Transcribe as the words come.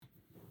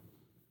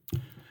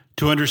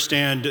To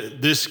understand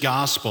this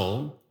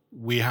gospel,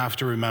 we have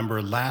to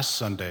remember last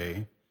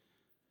Sunday,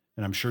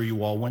 and I'm sure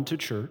you all went to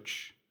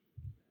church.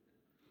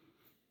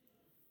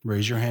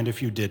 Raise your hand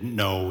if you didn't.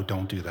 No,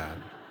 don't do that.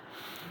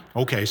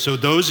 Okay, so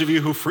those of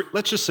you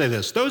let's just say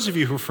this, those of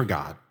you who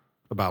forgot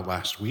about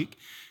last week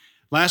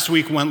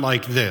went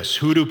like this: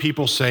 who do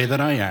people say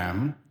that I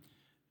am?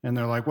 And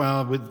they're like,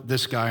 well, with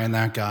this guy and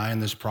that guy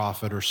and this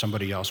prophet or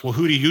somebody else. Well,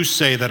 who do you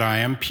say that I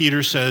am?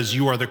 Peter says,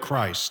 you are the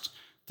Christ,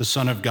 the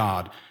Son of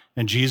God.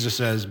 And Jesus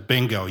says,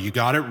 bingo, you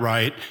got it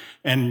right.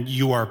 And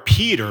you are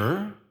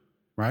Peter,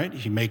 right?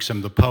 He makes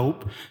him the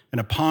Pope. And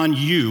upon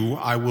you,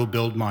 I will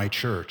build my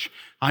church.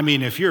 I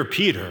mean, if you're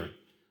Peter,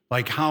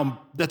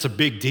 that's a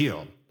big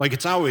deal. Like,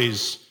 it's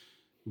always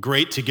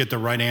great to get the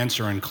right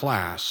answer in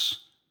class,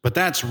 but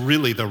that's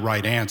really the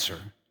right answer.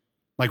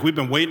 Like, we've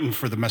been waiting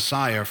for the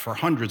Messiah for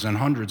hundreds and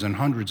hundreds and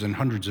hundreds and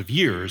hundreds of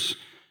years.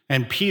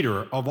 And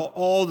Peter, of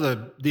all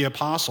the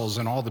apostles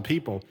and all the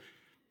people,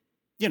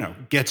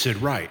 gets it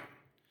right.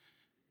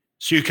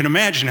 So you can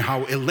imagine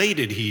how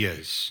elated he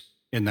is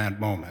in that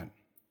moment.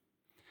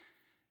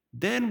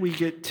 Then we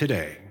get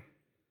today,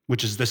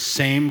 which is the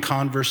same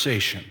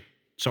conversation.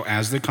 So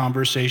as the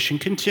conversation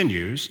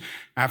continues,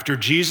 after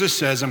Jesus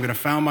says, I'm going to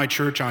found my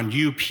church on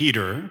you,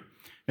 Peter,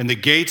 and the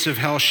gates of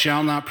hell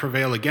shall not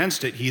prevail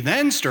against it, he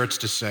then starts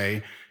to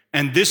say,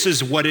 and this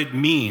is what it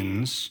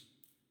means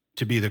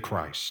to be the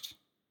Christ.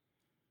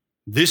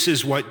 This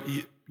is what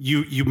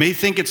you may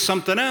think it's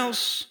something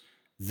else.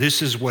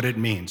 This is what it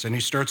means. And he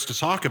starts to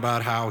talk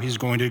about how he's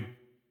going to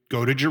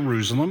go to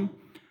Jerusalem,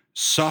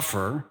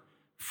 suffer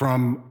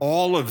from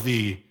all of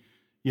the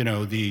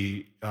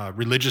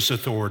religious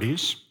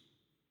authorities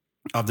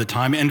of the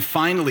time, and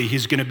finally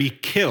he's going to be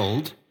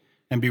killed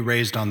and be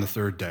raised on the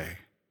third day.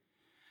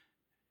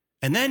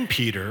 And then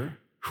Peter,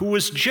 who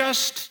was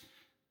just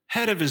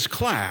head of his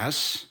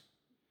class,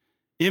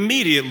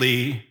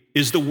 immediately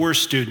is the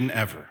worst student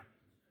ever.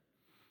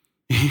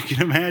 You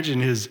can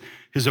imagine his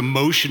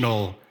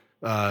emotional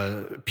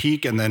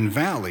peak and then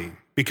valley,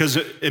 because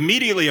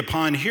immediately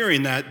upon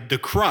hearing that the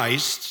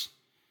Christ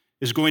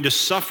is going to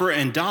suffer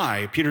and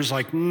die, Peter's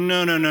like,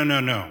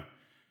 no.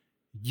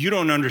 You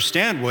don't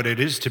understand what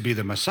it is to be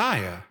the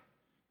Messiah.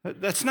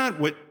 That's not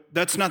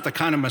the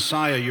kind of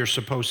Messiah you're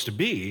supposed to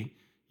be.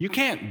 You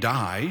can't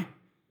die.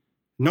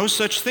 No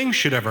such thing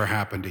should ever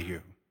happen to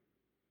you.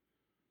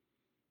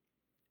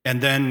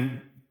 And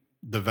then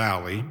the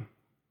valley,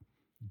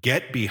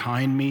 get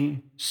behind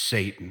me,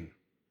 Satan.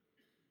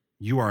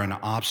 You are an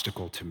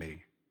obstacle to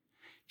me.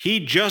 He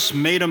just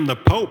made him the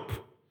Pope.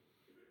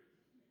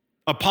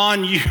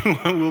 Upon you,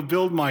 I will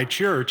build my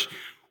church.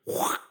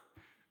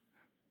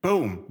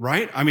 Boom,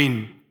 right? I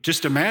mean,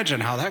 just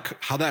imagine how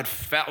that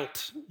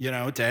felt,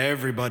 to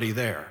everybody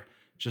there.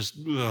 Just,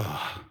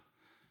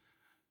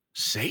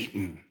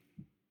 Satan.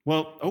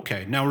 Well,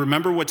 okay, now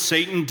remember what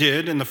Satan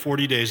did in the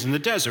 40 days in the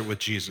desert with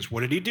Jesus.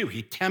 What did he do?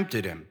 He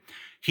tempted him.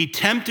 He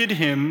tempted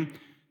him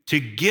to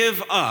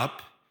give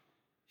up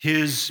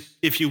his,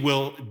 if you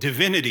will,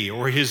 divinity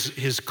or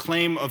his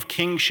claim of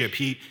kingship.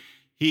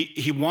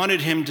 He wanted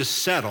him to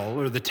settle,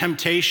 or the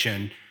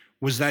temptation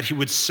was that he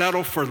would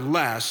settle for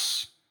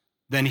less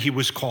than he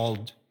was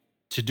called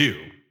to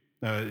do.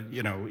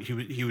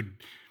 He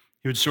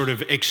would sort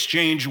of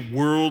exchange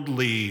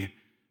worldly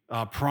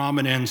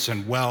prominence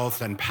and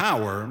wealth and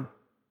power.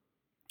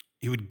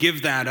 He would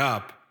give that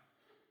up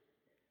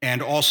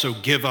and also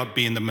give up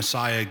being the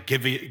Messiah,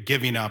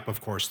 giving up,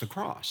 of course, the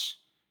cross.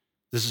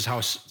 This is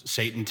how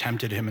Satan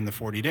tempted him in the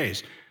 40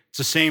 days.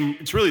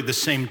 It's really the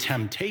same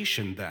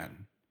temptation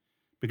then,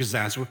 because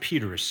that's what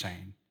Peter is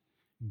saying.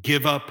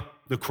 Give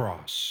up the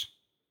cross.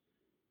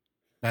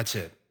 That's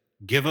it.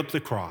 Give up the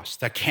cross.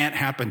 That can't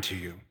happen to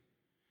you.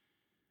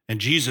 And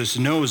Jesus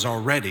knows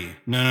already,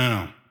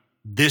 no.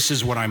 This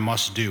is what I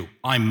must do.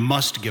 I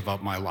must give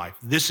up my life.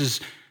 This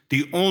is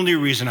the only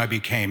reason I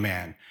became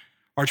man.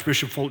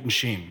 Archbishop Fulton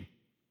Sheen,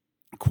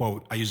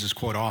 quote, I use this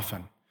quote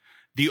often,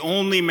 the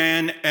only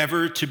man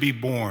ever to be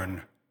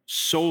born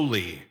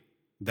solely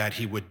that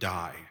he would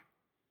die.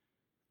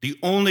 The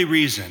only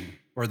reason,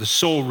 or the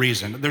sole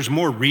reason, there's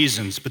more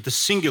reasons, but the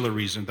singular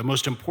reason, the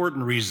most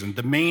important reason,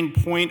 the main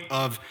point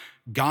of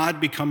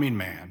God becoming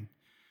man,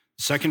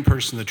 the second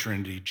person of the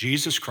Trinity,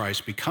 Jesus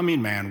Christ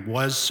becoming man,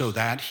 was so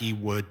that he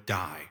would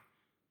die.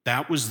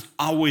 That was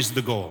always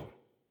the goal.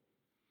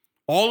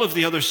 All of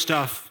the other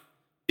stuff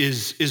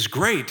is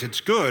great,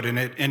 it's good, and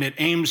it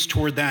aims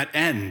toward that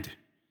end,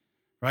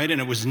 right?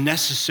 And it was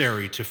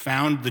necessary to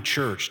found the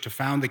church, to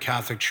found the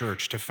Catholic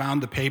Church, to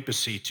found the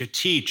papacy, to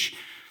teach,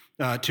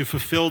 to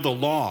fulfill the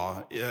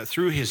law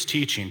through his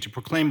teaching, to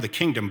proclaim the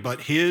kingdom.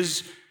 But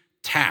his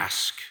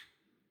task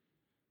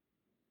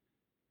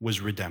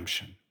was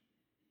redemption.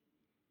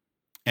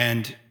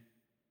 And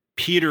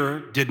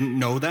Peter didn't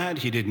know that.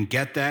 He didn't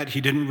get that.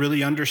 He didn't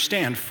really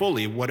understand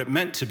fully what it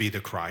meant to be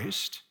the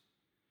Christ.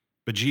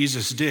 But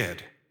Jesus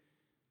did.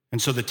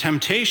 And so the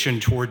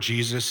temptation toward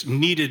Jesus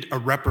needed a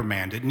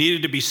reprimand. It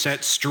needed to be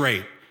set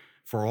straight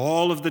for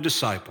all of the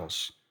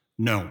disciples.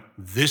 No,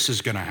 this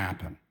is going to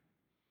happen.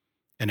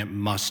 And it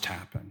must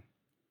happen.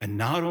 And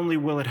not only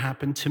will it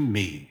happen to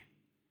me,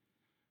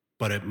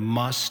 but it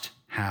must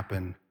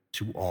happen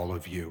to all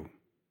of you.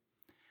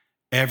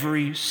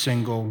 Every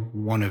single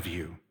one of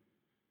you,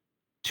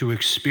 to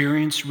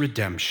experience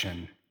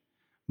redemption,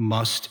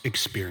 must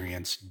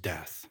experience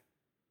death.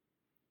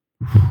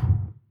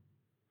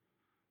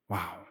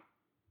 Wow.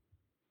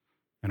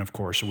 And of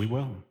course, we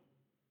will.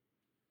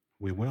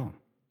 We will.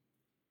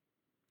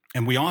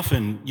 And we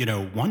often,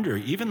 wonder,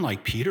 even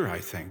like Peter, I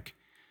think,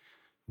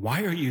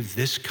 why are you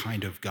this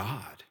kind of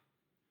God?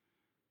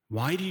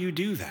 Why do you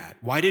do that?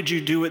 Why did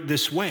you do it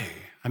this way?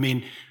 I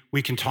mean,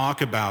 we can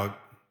talk about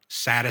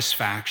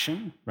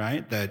satisfaction,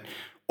 right? That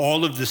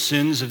all of the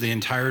sins of the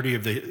entirety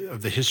of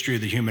the history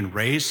of the human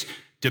race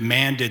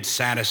demanded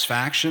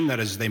satisfaction. That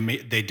is,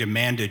 they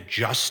demanded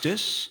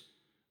justice.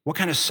 What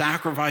kind of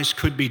sacrifice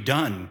could be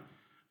done?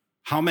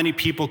 How many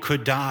people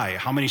could die?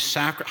 How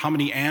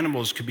many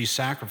animals could be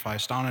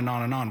sacrificed? On and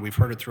on and on. We've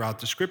heard it throughout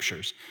the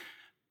scriptures.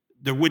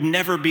 There would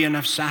never be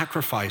enough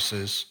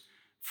sacrifices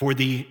for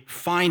the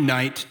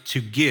finite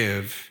to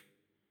give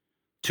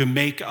to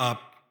make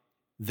up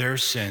their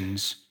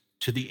sins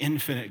to the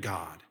infinite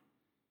God.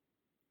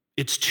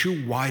 It's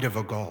too wide of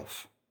a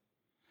gulf.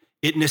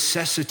 It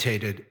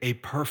necessitated a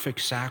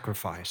perfect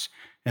sacrifice.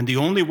 And the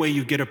only way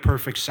you get a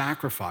perfect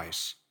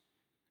sacrifice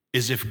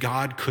is if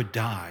God could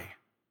die.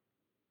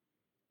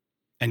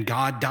 And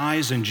God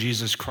dies in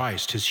Jesus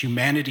Christ. His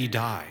humanity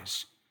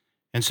dies.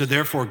 And so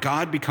therefore,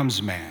 God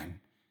becomes man.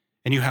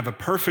 And you have a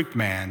perfect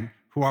man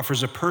who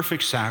offers a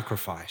perfect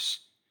sacrifice.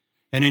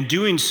 And in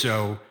doing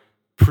so,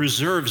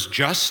 preserves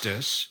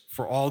justice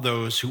for all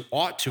those who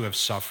ought to have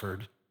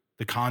suffered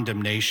the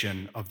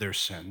condemnation of their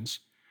sins,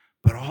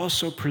 but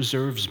also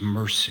preserves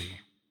mercy.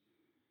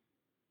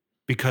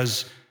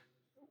 Because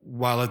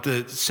while at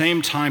the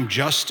same time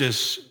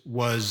justice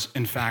was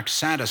in fact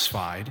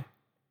satisfied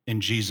in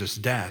Jesus'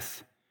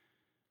 death,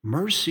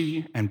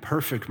 mercy and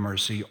perfect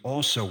mercy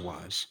also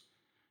was,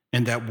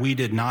 in that we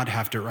did not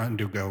have to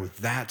undergo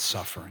that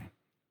suffering.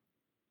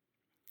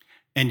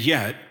 And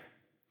yet,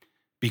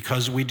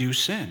 because we do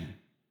sin,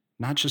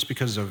 not just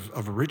because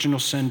of original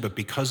sin, but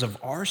because of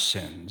our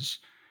sins,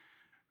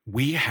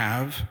 we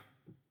have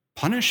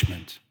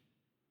punishment.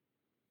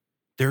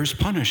 There's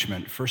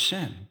punishment for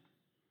sin.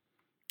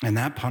 And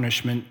that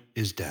punishment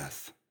is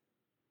death.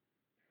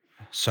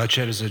 Such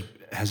as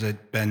has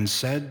it been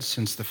said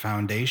since the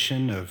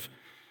foundation of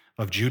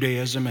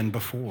Judaism and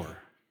before.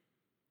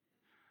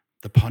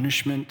 The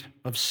punishment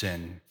of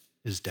sin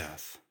is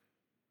death.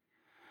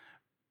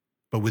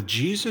 But with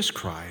Jesus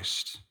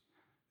Christ,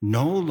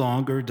 no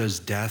longer does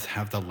death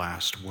have the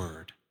last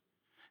word.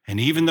 And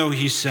even though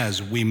he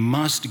says we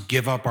must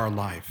give up our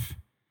life,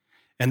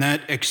 and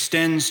that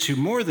extends to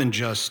more than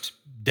just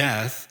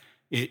death,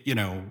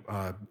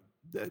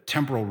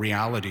 temporal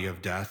reality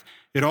of death,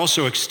 it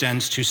also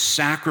extends to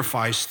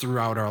sacrifice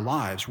throughout our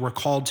lives. We're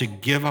called to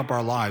give up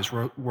our lives.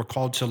 We're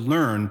called to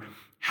learn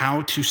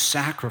how to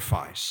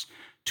sacrifice,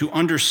 to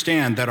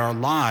understand that our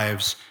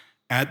lives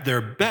at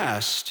their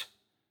best,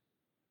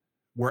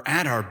 we're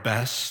at our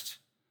best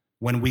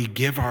when we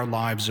give our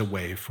lives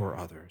away for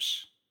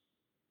others.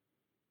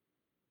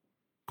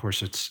 Of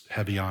course, it's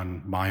heavy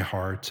on my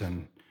heart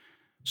and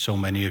so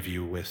many of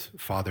you with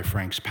Father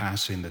Frank's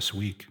passing this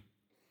week.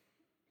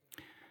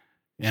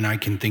 And I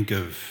can think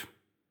of,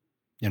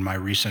 in my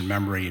recent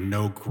memory,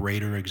 no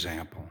greater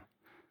example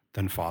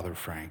than Father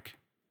Frank,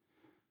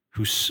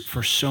 who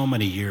for so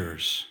many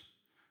years,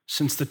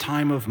 since the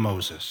time of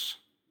Moses,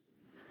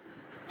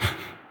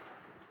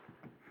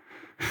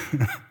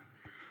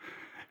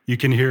 you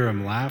can hear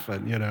him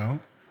laughing, you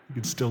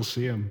can still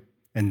see him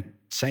and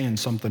saying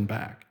something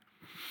back.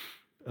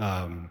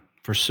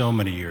 For so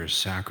many years,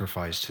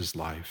 sacrificed his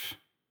life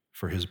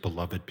for his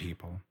beloved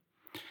people.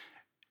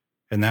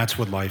 And that's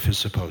what life is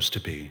supposed to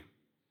be.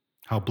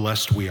 How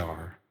blessed we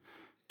are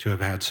to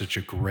have had such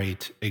a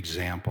great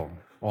example,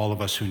 all of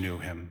us who knew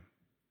him,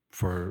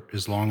 for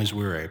as long as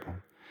we were able,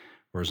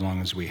 or as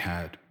long as we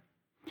had.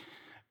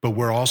 But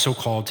we're also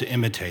called to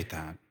imitate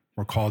that.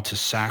 We're called to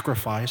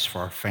sacrifice for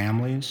our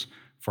families,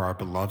 for our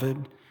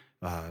beloved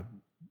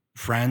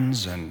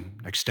friends and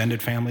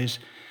extended families,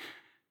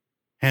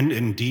 and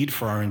indeed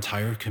for our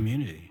entire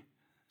community.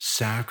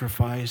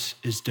 Sacrifice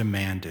is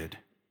demanded.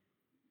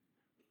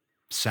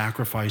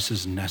 Sacrifice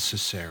is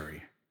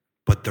necessary,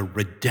 but the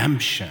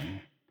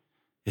redemption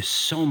is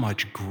so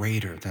much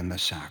greater than the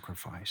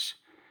sacrifice.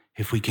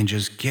 If we can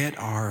just get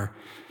our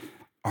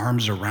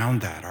arms around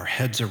that, our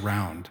heads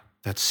around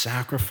that,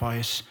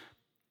 sacrifice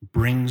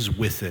brings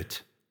with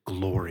it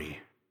glory,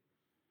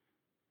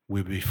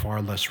 we'd be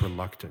far less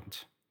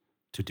reluctant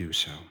to do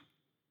so.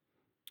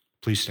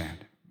 Please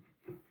stand.